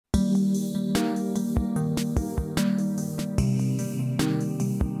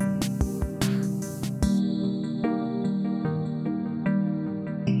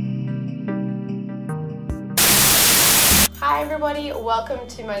everybody, welcome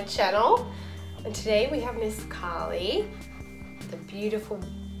to my channel. And today we have Miss Carly, the beautiful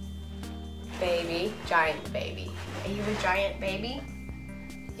baby, giant baby. Are you a giant baby?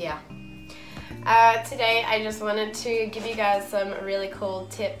 Yeah. Today I just wanted to give you guys some really cool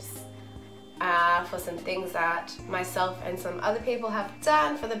tips for some things that myself and some other people have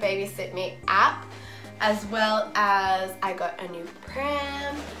done for the BabySitMe app, as well as I got a new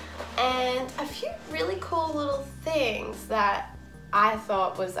pram and a few really cool little things that I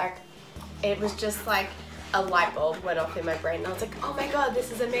thought was like, it was just like a light bulb went off in my brain and I was like, oh my god,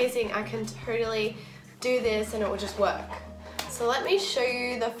 this is amazing, I can totally do this and it will just work. So let me show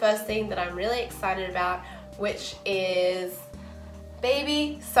you the first thing that I'm really excited about, which is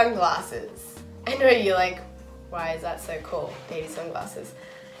baby sunglasses. I know you're like, why is that so cool, baby sunglasses?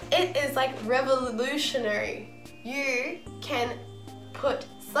 It is like revolutionary. You can put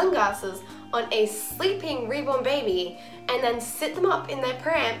sunglasses on a sleeping reborn baby and then sit them up in their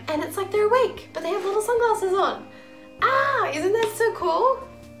pram and it's like they're awake, but they have little sunglasses on. Ah, isn't that so cool?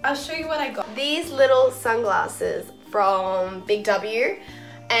 I'll show you what I got. These little sunglasses from Big W,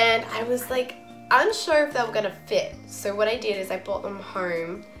 and I was like unsure if they were gonna fit. So what I did is I brought them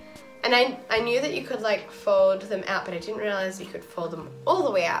home, and I knew that you could like fold them out, but I didn't realize you could fold them all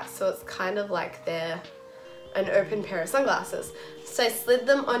the way out. So it's kind of like they're an open pair of sunglasses. So I slid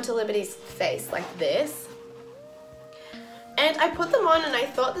them onto Liberty's face like this. And I put them on and I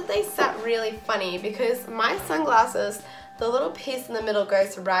thought that they sat really funny because my sunglasses, the little piece in the middle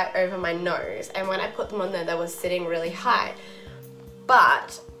goes right over my nose, and when I put them on there, they were sitting really high.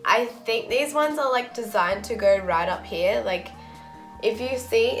 But I think these ones are like designed to go right up here. Like if you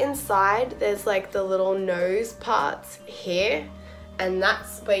see inside, there's like the little nose parts here, and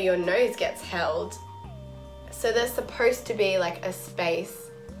that's where your nose gets held. So there's supposed to be like a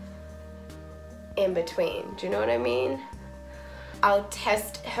space in between. Do you know what I mean? I'll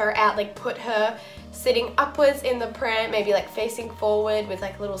test her out, like put her sitting upwards in the pram, maybe like facing forward with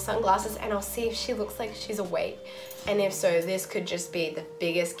like little sunglasses, and I'll see if she looks like she's awake. And if so, this could just be the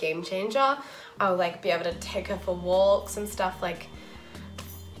biggest game changer. I'll like be able to take her for walks and stuff. Like,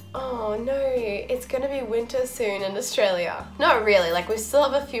 oh no, it's gonna be winter soon in Australia. Not really, like we still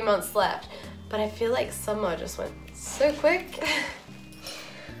have a few months left, but I feel like summer just went so quick.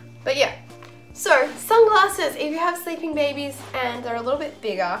 But yeah, so sunglasses, if you have sleeping babies and they're a little bit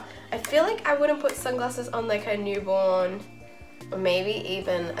bigger, I feel like I wouldn't put sunglasses on like a newborn or maybe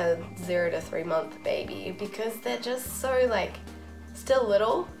even a 0 to 3 month baby because they're just so like still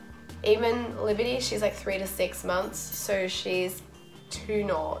little. Even Liberty, she's like 3 to 6 months, so she's 2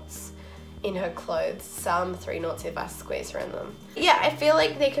 knots in her clothes, some 3 knots if I squeeze her in them. Yeah, I feel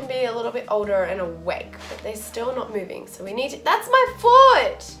like they can be a little bit older and awake, but they're still not moving, so we need to— that's my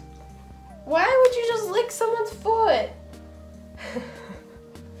foot! Why would you just lick someone's foot?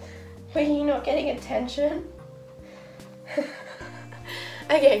 Were you not getting attention?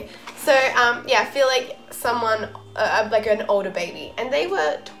 Okay, so yeah, I feel like someone, like an older baby, and they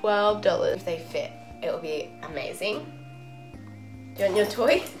were $12. If they fit, it will be amazing. Do you want your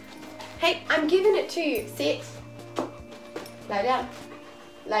toy? Hey, I'm giving it to you. Sit. Lie down.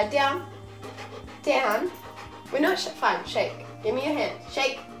 Lie down. Down. We're not fine. Shake. Give me your hand.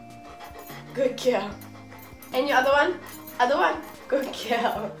 Shake. Good girl. And your other one? Other one? Good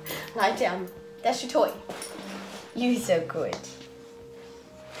girl. Lie down. That's your toy. You're so good.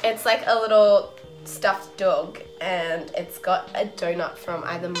 It's like a little stuffed dog, and it's got a donut from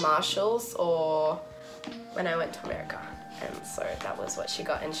either Marshall's or when I went to America. And so that was what she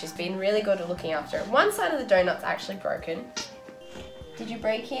got, and she's been really good at looking after it. One side of the donut's actually broken. Did you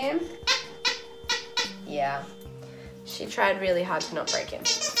break him? Yeah. She tried really hard to not break him.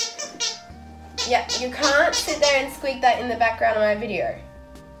 Yeah, you can't sit there and squeak that in the background of my video.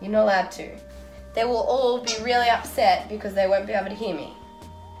 You're not allowed to. They will all be really upset because they won't be able to hear me.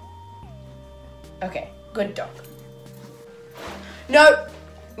 Okay, good dog. No,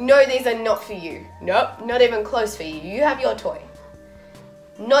 no, these are not for you. Nope, not even close for you. You have your toy.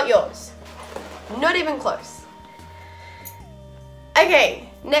 Not yours. Not even close. Okay,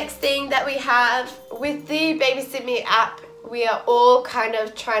 next thing that we have with the BabySitMe app, we are all kind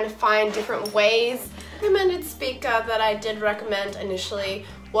of trying to find different ways. The recommended speaker that I did recommend initially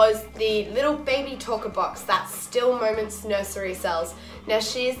was the little baby talker box that Still Moments Nursery sells. Now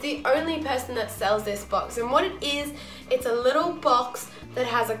she is the only person that sells this box, and what it is, it's a little box that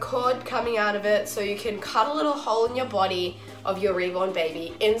has a cord coming out of it so you can cut a little hole in your body of your reborn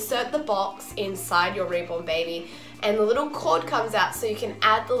baby, insert the box inside your reborn baby, and the little cord comes out so you can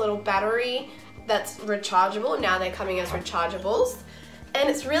add the little battery that's rechargeable. Now they're coming as rechargeables. And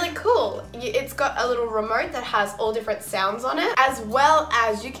it's really cool. It's got a little remote that has all different sounds on it, as well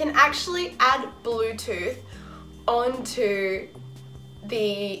as you can actually add Bluetooth onto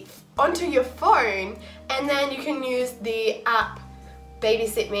your phone, and then you can use the app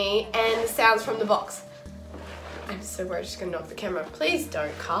BabySitMe and the sounds from the box. I'm so worried she's gonna knock the camera. Please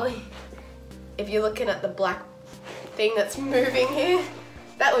don't, Carly. If you're looking at the black thing that's moving here,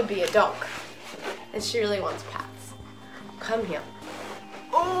 that would be a dog. And she really wants pats. Come here.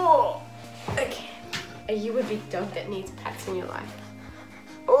 Oh, okay. Are you a big dog that needs pats in your life?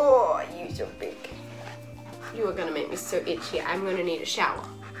 Oh, you're so big. You are gonna make me so itchy. I'm gonna need a shower.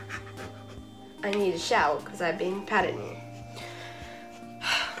 I need a shower because I've been patting you.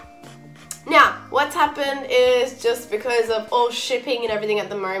 Now, what's happened is just because of all shipping and everything at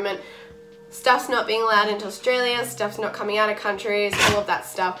the moment, stuff's not being allowed into Australia, stuff's not coming out of countries, all of that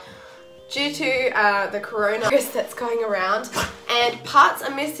stuff, due to the coronavirus that's going around, and parts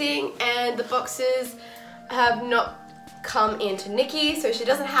are missing and the boxes have not come into Nikki, so she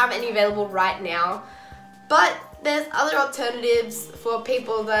doesn't have any available right now. But there's other alternatives for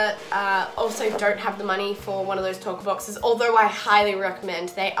people that also don't have the money for one of those talker boxes, although I highly recommend.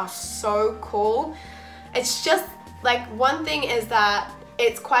 They are so cool. It's just like, one thing is that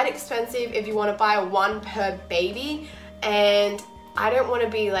it's quite expensive if you want to buy one per baby, and I don't want to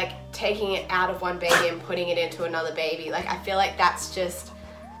be like taking it out of one baby and putting it into another baby. Like, I feel like that's just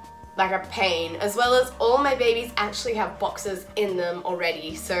like a pain, as well as all my babies actually have boxes in them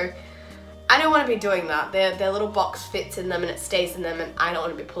already, so I don't want to be doing that. Their little box fits in them and it stays in them, and I don't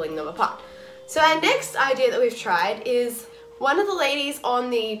want to be pulling them apart. So our next idea that we've tried is, one of the ladies on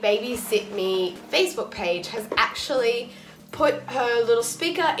the BabySitMe Facebook page has actually put her little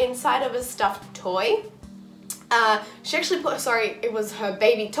speaker inside of a stuffed toy. She actually put, it was her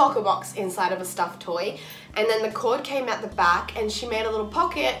baby talker box inside of a stuffed toy, and then the cord came out the back, and she made a little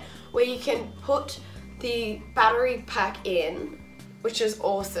pocket where you can put the battery pack in, which is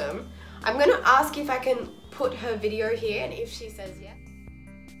awesome. I'm going to ask if I can put her video here, and if she says yes.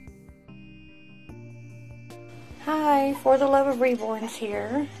 Hi, For the Love of Reborns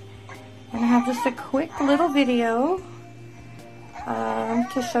here. And I have just a quick little video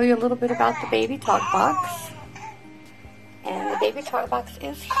to show you a little bit about the baby talk box. And the baby talk box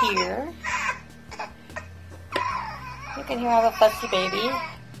is here. You can hear I have a fussy baby.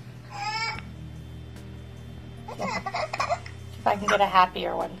 See if I can get a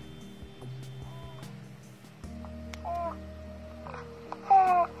happier one.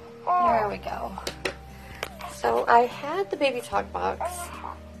 There we go. So I had the baby talk box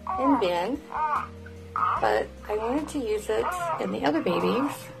in bin, but I wanted to use it in the other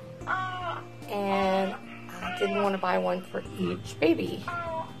babies, and I didn't want to buy one for each baby.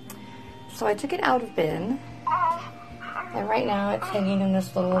 So I took it out of bin, and right now it's hanging in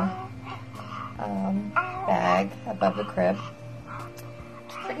this little bag above the crib.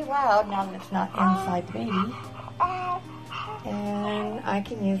 It's pretty loud now that it's not inside the baby. And I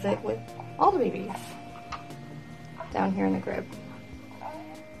can use it with all the babies down here in the crib.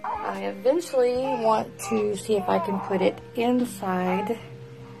 I eventually want to see if I can put it inside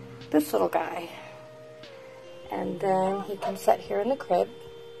this little guy. And then he can sit here in the crib,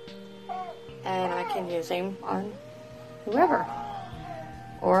 and I can use him on whoever.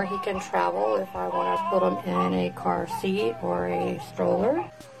 Or he can travel if I want to put him in a car seat or a stroller.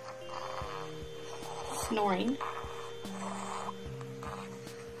 Snoring.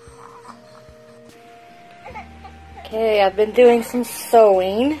 Okay, I've been doing some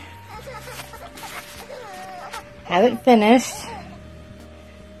sewing. Haven't finished.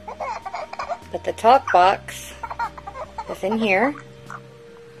 But the talk box is in here.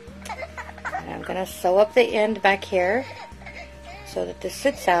 And I'm going to sew up the end back here so that this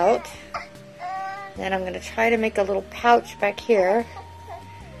sits out. Then I'm going to try to make a little pouch back here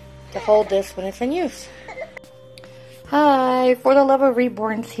to hold this when it's in use. Hi, For the Love of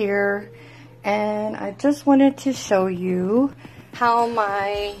Reborns here. And I just wanted to show you how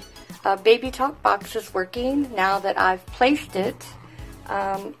my baby talk box is working now that I've placed it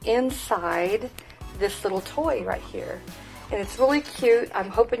inside this little toy right here. And it's really cute. I'm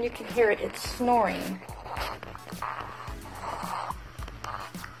hoping you can hear it. It's snoring.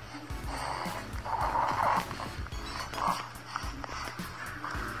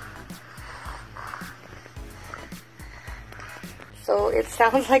 So it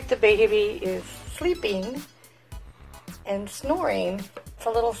sounds like the baby is sleeping and snoring. It's a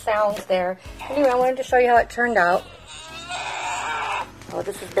little sounds there. Anyway, I wanted to show you how it turned out. Oh,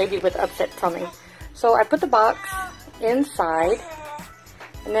 this is baby with upset tummy. So I put the box inside,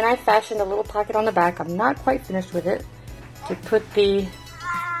 and then I fashioned a little pocket on the back. I'm not quite finished with it, to put the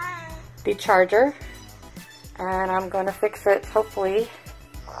the charger, and I'm going to fix it, hopefully.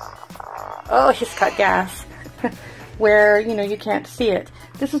 Oh, he's cut gas. Where, you know, you can't see it.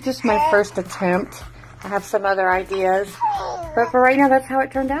 This is just my first attempt. I have some other ideas, but for right now, that's how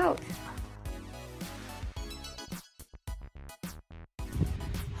it turned out.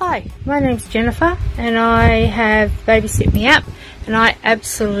 Hi, my name's Jennifer, and I have BabySitMe App, and I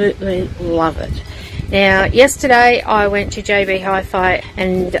absolutely love it. Now, yesterday I went to JB Hi-Fi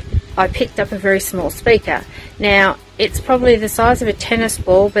and I picked up a very small speaker. Now, it's probably the size of a tennis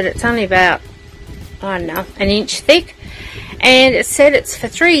ball, but it's only about, I don't know, an inch thick. And it said it's for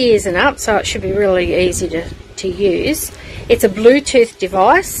 3 years and up, so it should be really easy to use. It's a Bluetooth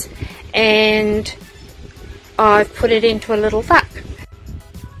device, and I've put it into a little duck.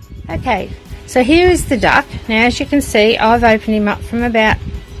 Okay, so here is the duck. Now, as you can see, I've opened him up from about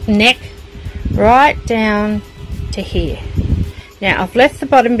neck right down to here. Now, I've left the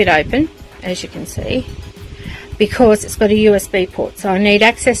bottom bit open, as you can see, because it's got a USB port, so I need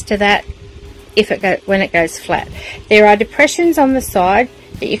access to that when it goes flat. There are depressions on the side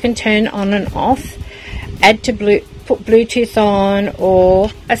that you can turn on and off, put Bluetooth on, or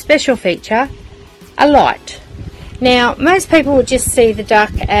a special feature, a light. Now, most people would just see the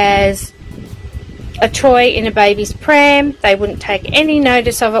duck as a toy in a baby's pram. They wouldn't take any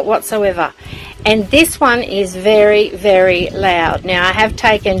notice of it whatsoever. And this one is very, very loud. Now, I have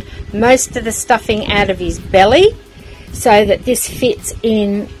taken most of the stuffing out of his belly so that this fits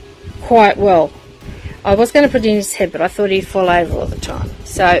in quite well. I was going to put it in his head, but I thought he'd fall over all the time.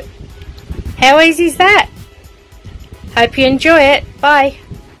 So, how easy is that? Hope you enjoy it. Bye.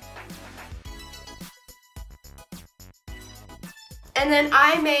 And then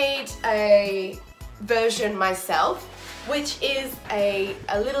I made a version myself, which is a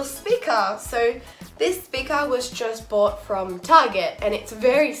little speaker. So this speaker was just bought from Target, and it's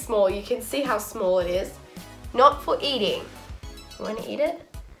very small. You can see how small it is. Not for eating. You want to eat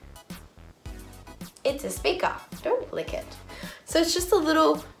it? It's a speaker. Don't lick it. So it's just a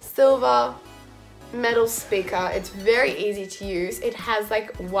little silver metal speaker. It's very easy to use. It has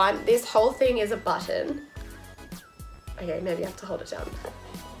like this whole thing is a button. Okay, maybe I have to hold it down.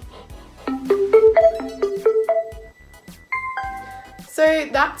 So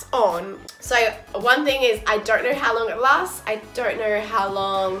that's on. So one thing is, I don't know how long it lasts. I don't know how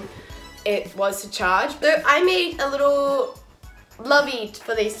long it was to charge. So I made a little lovey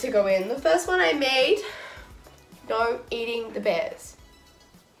for these to go in. The first one I made, no eating the bears.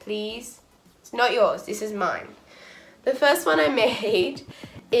 Please. It's not yours, this is mine. The first one I made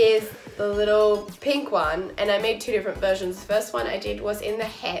is the little pink one, and I made two different versions. The first one I did was in the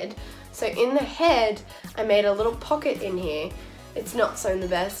head. So in the head, I made a little pocket in here. It's not sewn the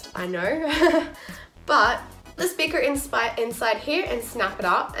best, I know. But the speaker inside here and snap it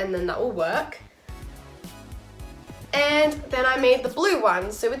up, and then that will work. And then I made the blue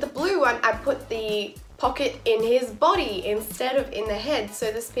one. So with the blue one, I put the pocket in his body instead of in the head.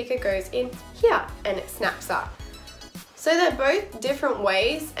 So the speaker goes in here and it snaps up. So they're both different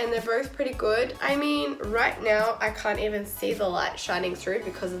ways, and they're both pretty good. I mean, right now I can't even see the light shining through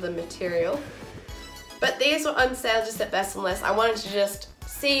because of the material. But these were on sale just at Best and Less. I wanted to just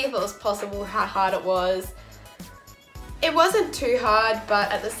see if it was possible, how hard it was. It wasn't too hard,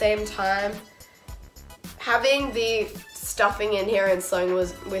 but at the same time, having the stuffing in here and sewing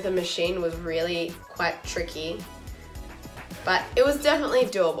with a machine was really quite tricky. But it was definitely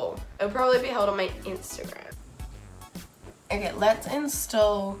doable. It'll probably be held on my Instagram. Okay, let's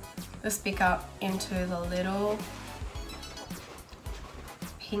install the speaker into the little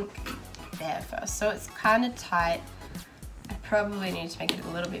pink bear first. So it's kind of tight. I probably need to make it a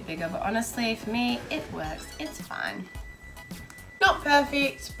little bit bigger, but honestly, for me, it works. It's fine. Not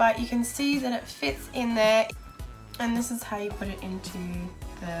perfect, but you can see that it fits in there. And this is how you put it into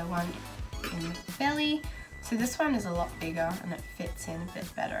the one in the belly. So this one is a lot bigger and it fits in a bit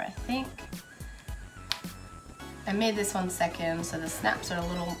better, I think. I made this one second, so the snaps are a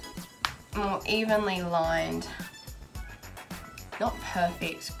little more evenly lined. Not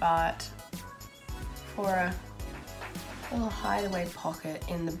perfect, but for a little hideaway pocket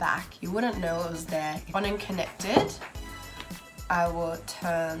in the back, you wouldn't know it was there. On and connected, I will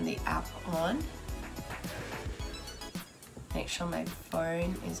turn the app on. Make sure my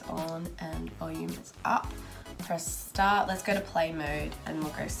phone is on and volume is up. Press start. Let's go to play mode and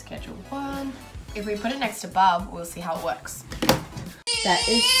we'll go schedule 1. If we put it next to Bub, we'll see how it works. That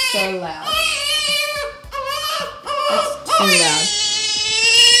is so loud. That's too loud.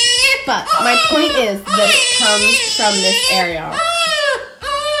 But my point is that it comes from this area.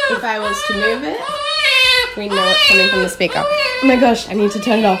 If I was to move it, we know it's coming from the speaker. Oh my gosh, I need to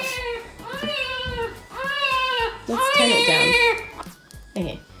turn it off.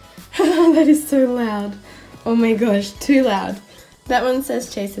 Okay. That is so loud. Oh my gosh, too loud. That one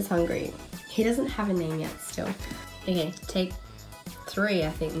says Chase is hungry. He doesn't have a name yet still. Okay, take 3 I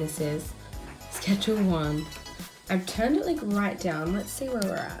think this is. Schedule 1. I've turned it like right down. Let's see where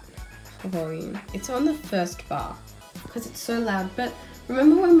we're at for volume. It's on the first bar because it's so loud. But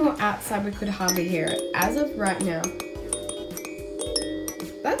remember when we were outside we could hardly hear it. As of right now,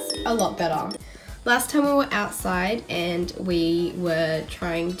 that's a lot better. Last time we were outside and we were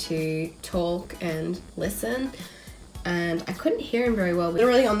trying to talk and listen and I couldn't hear him very well.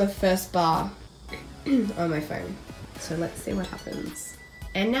 Literally on the first bar on my phone. So let's see what happens.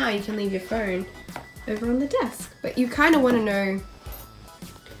 And now you can leave your phone over on the desk. But you kind of want to know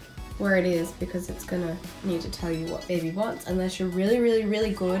where it is because it's going to need to tell you what baby wants unless you're really, really,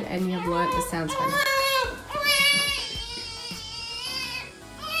 really good and you have learnt the sounds from it.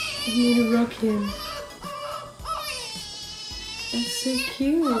 You need to rock him. That's so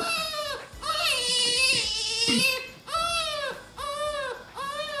cute.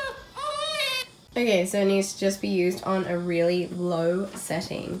 Okay, so it needs to just be used on a really low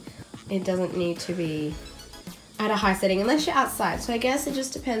setting. It doesn't need to be at a high setting unless you're outside. So I guess it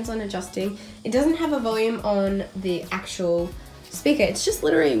just depends on adjusting. It doesn't have a volume on the actual speaker. It's just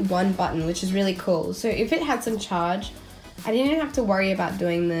literally one button, which is really cool. So if it had some charge, I didn't have to worry about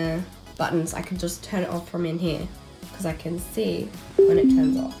doing the buttons. I could just turn it off from in here because I can see when it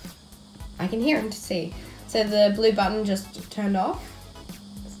turns off. I can hear him to see. So the blue button just turned off.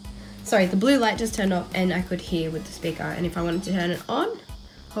 Sorry, the blue light just turned off and I could hear with the speaker. And if I wanted to turn it on,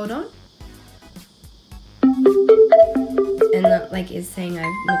 hold on. And that like is saying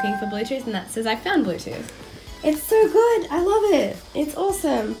I'm looking for Bluetooth and that says I found Bluetooth. It's so good, I love it. It's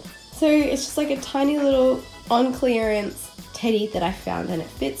awesome. So it's just like a tiny little on clearance teddy that I found and it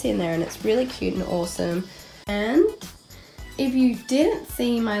fits in there and it's really cute and awesome. And if you didn't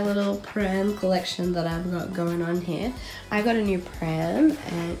see my little pram collection that I've got going on here, I got a new pram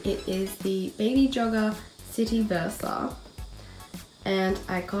and it is the Baby Jogger City Versa. And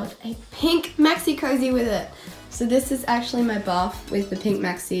I got a pink maxi cozy with it. So this is actually my buff with the pink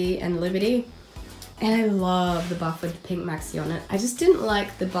maxi and Liberty. And I love the buff with the pink maxi on it. I just didn't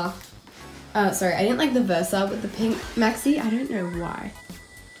like the buff, I didn't like the Versa with the pink maxi. I don't know why.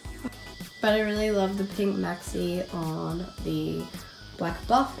 But I really love the pink maxi on the black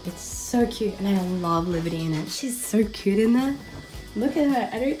buff. It's so cute and I love Liberty in it. She's so cute in there. Look at her.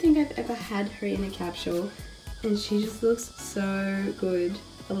 I don't think I've ever had her in a capsule and she just looks so good.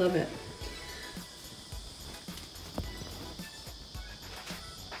 I love it.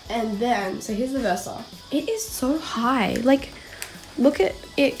 And then, so here's the Versa. It is so high. Like, look at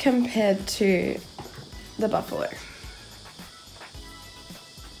it compared to the Buffalo.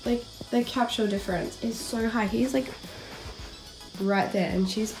 Like, the capsule difference is so high. He's like right there and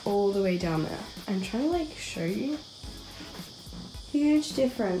she's all the way down there. I'm trying to like show you. Huge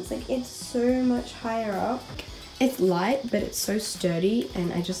difference. Like, it's so much higher up. It's light, but it's so sturdy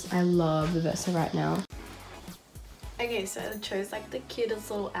and I love the Versa right now. Okay, so I chose like the cutest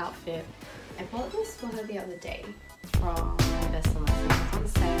little outfit. I bought this for her the other day from my best and lessons. It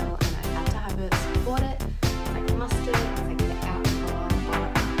was on sale and I had to have it, so I bought it. It's like mustard, it's like the out color,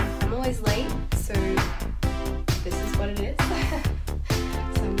 but I'm always late, so this is what it is. So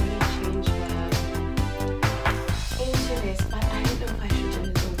I'm going to change her into this, but I don't know if I should do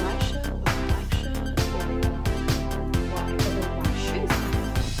the white shirt or the black shirt or the white shoes.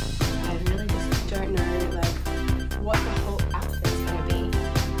 I really just don't know like what the whole outfit's gonna be.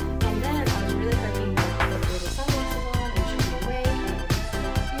 And then I was really hoping that I would put little sunglasses on and she'd be awake and it would be so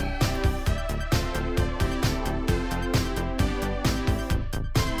cute.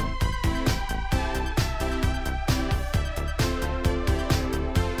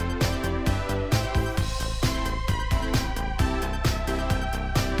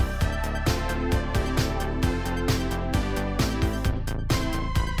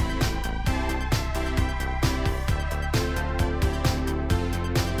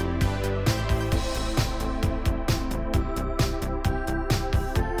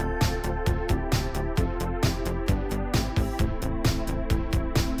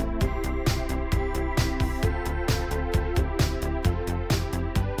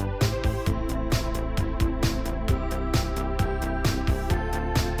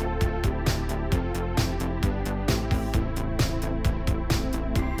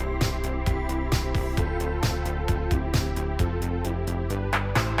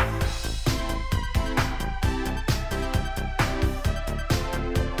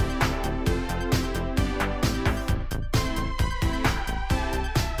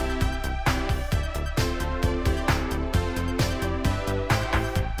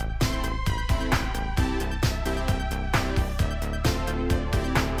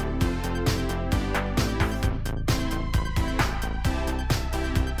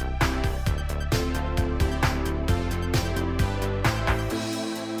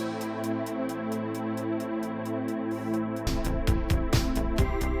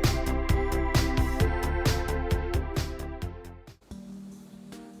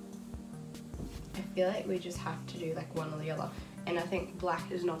 feel like we just have to do like one or the other. And I think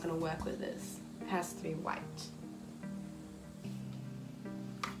black is not going to work with this. It has to be white.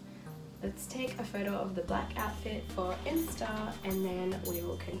 Let's take a photo of the black outfit for Insta, and then we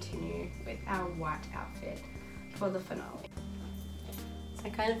will continue with our white outfit for the finale. So I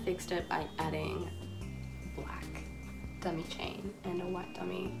kind of fixed it by adding black dummy chain and a white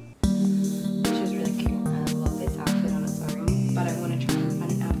dummy, which is really cute. I love this outfit on its own, but I want to try and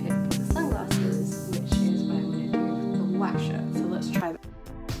find an outfit for the sunglasses, which is what I'm going to do with the white shirt. So let's try that.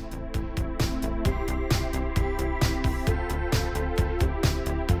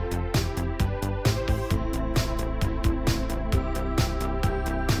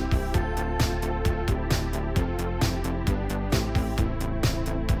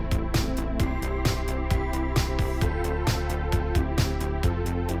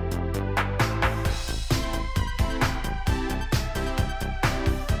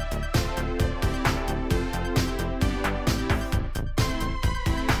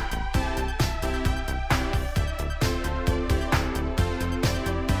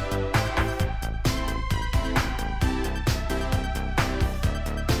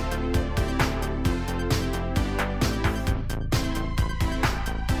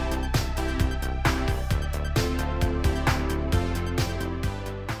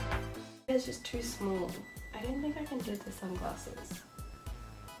 It's just too small. I don't think I can do the sunglasses.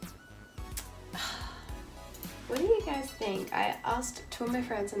 What do you guys think? I asked 2 of my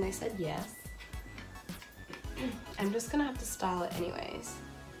friends and they said yes. I'm just gonna have to style it anyways.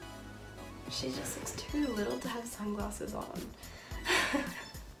 She just looks too little to have sunglasses on.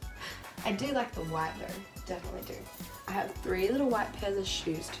 I do like the white though, definitely do. I have 3 little white pairs of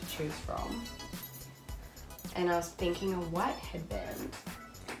shoes to choose from. And I was thinking a white headband.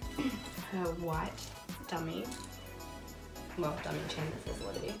 Her white dummy, well, dummy chain that says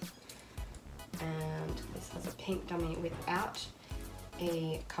Liberty, and this has a pink dummy without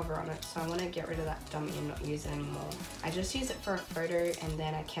a cover on it, so I want to get rid of that dummy and not use it anymore. I just use it for a photo and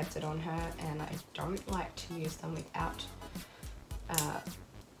then I kept it on her, and I don't like to use them without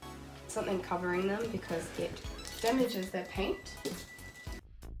something covering them because it damages their paint.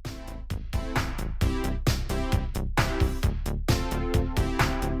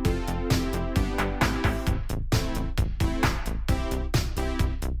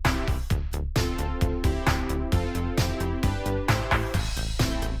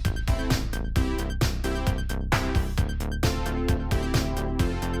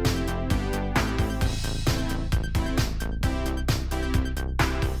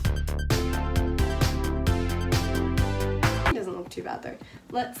 Too bad though.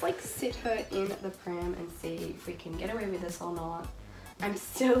 Let's like sit her in the pram and see if we can get away with this or not. I'm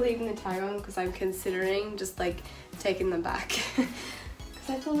still leaving the tag on because I'm considering just like taking them back because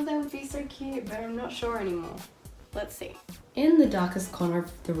I thought they would be so cute, but I'm not sure anymore. Let's see. In the darkest corner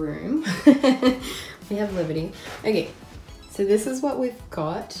of the room we have Liberty. Okay, so this is what we've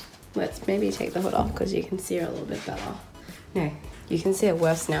got. Let's maybe take the hood off because you can see her a little bit better. No, you can see it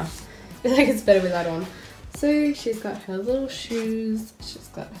worse now. I feel like it's better with that on. So she's got her little shoes, she's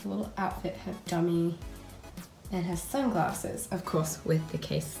got her little outfit, her dummy, and her sunglasses, of course with the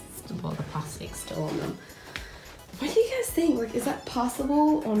case, well, the plastic still on them. What do you guys think? Like, is that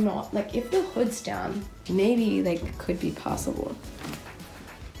passable or not? Like, if the hood's down, maybe they could be passable.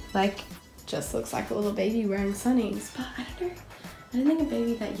 Like, just looks like a little baby wearing sunnies, but I don't know. I don't think a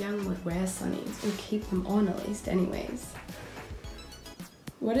baby that young would wear sunnies or keep them on at least anyways.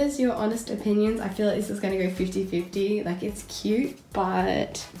 What is your honest opinions? I feel like this is gonna go 50-50. Like, it's cute,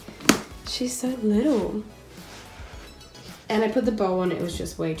 but she's so little. And I put the bow on, it was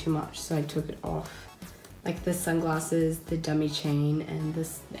just way too much, so I took it off. Like the sunglasses, the dummy chain, and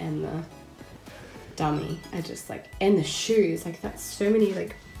this, and the dummy. I just like, and the shoes. Like, that's so many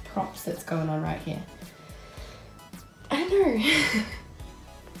like props that's going on right here. I don't know.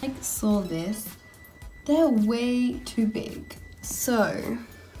 I saw this. They're way too big. So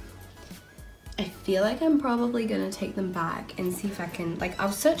I feel like I'm probably gonna take them back and see if I can, like,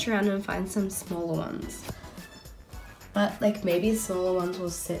 I'll search around and find some smaller ones. But like, maybe smaller ones will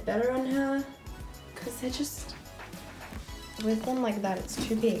sit better on her because they're just, with them like that, it's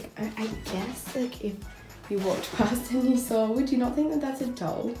too big. I guess like if you walked past and you saw, would you not think that that's a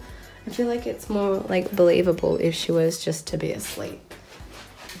doll? I feel like it's more like believable if she was just to be asleep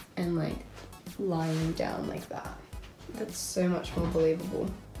and like lying down like that. That's so much more believable.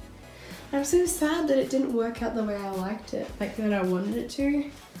 I'm so sad that it didn't work out the way I liked it, like that I wanted it to.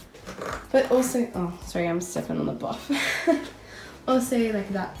 But also, oh, sorry, I'm stepping on the buff. Also, like,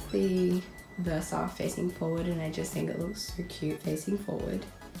 that's the Versa facing forward, and I just think it looks so cute facing forward.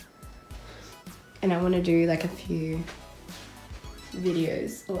 And I want to do like a few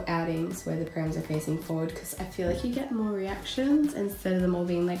videos or outings where the prams are facing forward, because I feel like you get more reactions instead of them all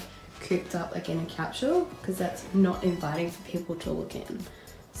being like cooped up like in a capsule, because that's not inviting for people to look in.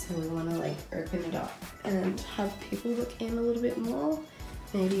 So we want to like open it up and have people look in a little bit more.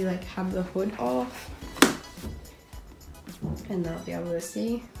 Maybe like have the hood off and they'll be able to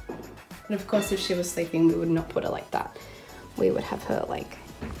see. And of course if she was sleeping we would not put her like that. We would have her like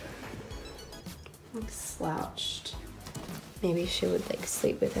slouched. Maybe she would like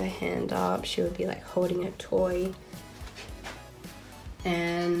sleep with her hand up. She would be like holding a toy.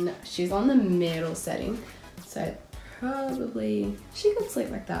 And she's on the middle setting, so probably she could sleep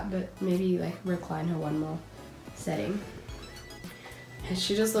like that, but maybe like recline her one more setting. And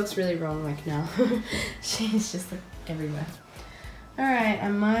she just looks really wrong like now. She's just like everywhere. Alright, I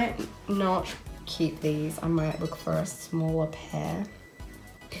might not keep these. I might look for a smaller pair.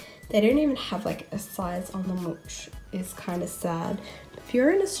 They don't even have like a size on them, which is kind of sad. If you're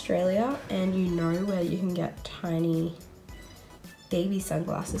in Australia and you know where you can get tiny baby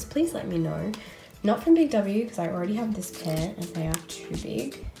sunglasses, please let me know. Not from Big W, because I already have this pair and they are too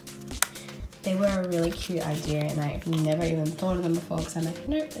big. They were a really cute idea and I've never even thought of them before, because I'm like,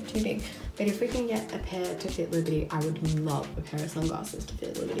 nope, they're too big. But if we can get a pair to fit Liberty, I would love a pair of sunglasses to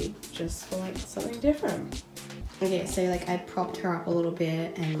fit Liberty, just for like something different. Okay, so like I propped her up a little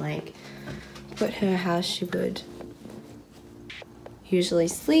bit and like put her how she would usually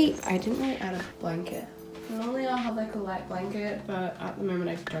sleep. I didn't really add a blanket. Normally I'll have like a light blanket, but at the moment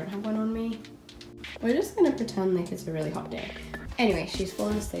I don't have one on me. We're just gonna pretend like it's a really hot day. Anyway, she's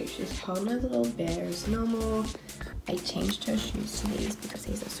fallen asleep. She's holding her little bear as normal. I changed her shoes to these because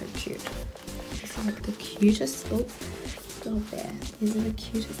these are so cute. These are like the cutest little bear. These are the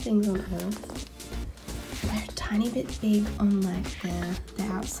cutest things on earth. They're a tiny bit big on like the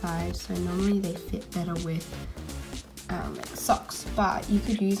outside, so normally they fit better with like socks, but you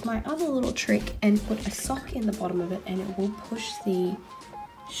could use my other little trick and put a sock in the bottom of it and it will push the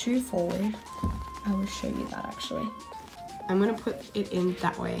shoe forward. I will show you that actually. I'm gonna put it in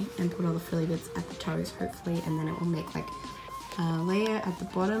that way and put all the frilly bits at the toes hopefully, and then it will make like a layer at the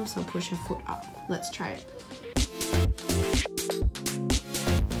bottom, so I'll push her foot up. Let's try it.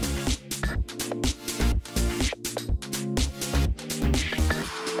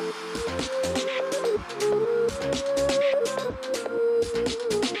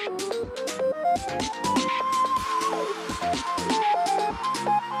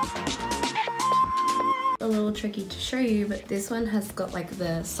 A little tricky to show you, but this one has got like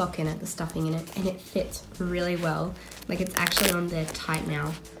the sock in it, the stuffing in it, and it fits really well. Like it's actually on there tight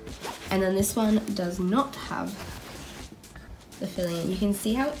now. And then this one does not have the filling in. You can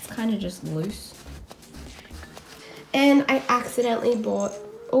see how it's kind of just loose. And I accidentally bought,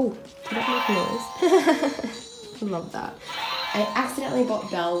 oh, did it make noise? Love that. I accidentally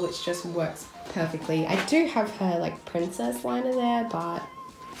bought Belle, which just works perfectly. I do have her like princess liner there, but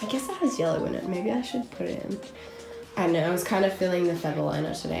I guess it has yellow in it. Maybe I should put it in. I don't know, I was kind of feeling the feather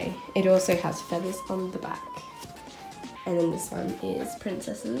liner today. It also has feathers on the back. And then this one is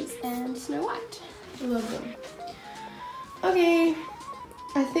Princesses and Snow White. I love them. Okay,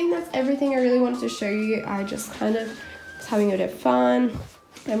 I think that's everything I really wanted to show you. I just kind of was having a bit of fun.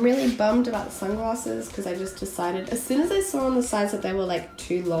 I'm really bummed about the sunglasses because I just decided, as soon as I saw on the sides that they were like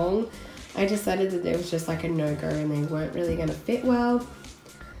too long, I decided that it was just like a no-go and they weren't really going to fit well.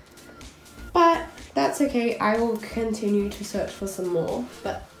 But that's okay, I will continue to search for some more,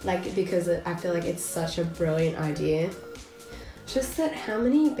 but like because I feel like it's such a brilliant idea. Just that how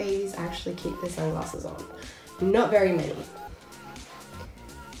many babies actually keep their sunglasses on? Not very many.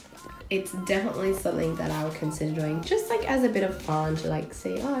 It's definitely something that I would consider doing, just like as a bit of fun to like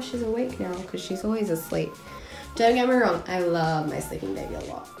say, oh, she's awake now, because she's always asleep. Don't get me wrong, I love my sleeping baby a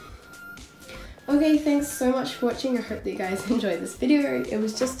lot. Okay, thanks so much for watching. I hope that you guys enjoyed this video. It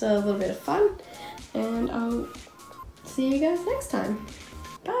was just a little bit of fun, and I'll see you guys next time.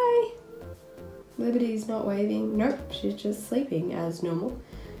 Bye! Liberty's not waving. Nope, she's just sleeping as normal.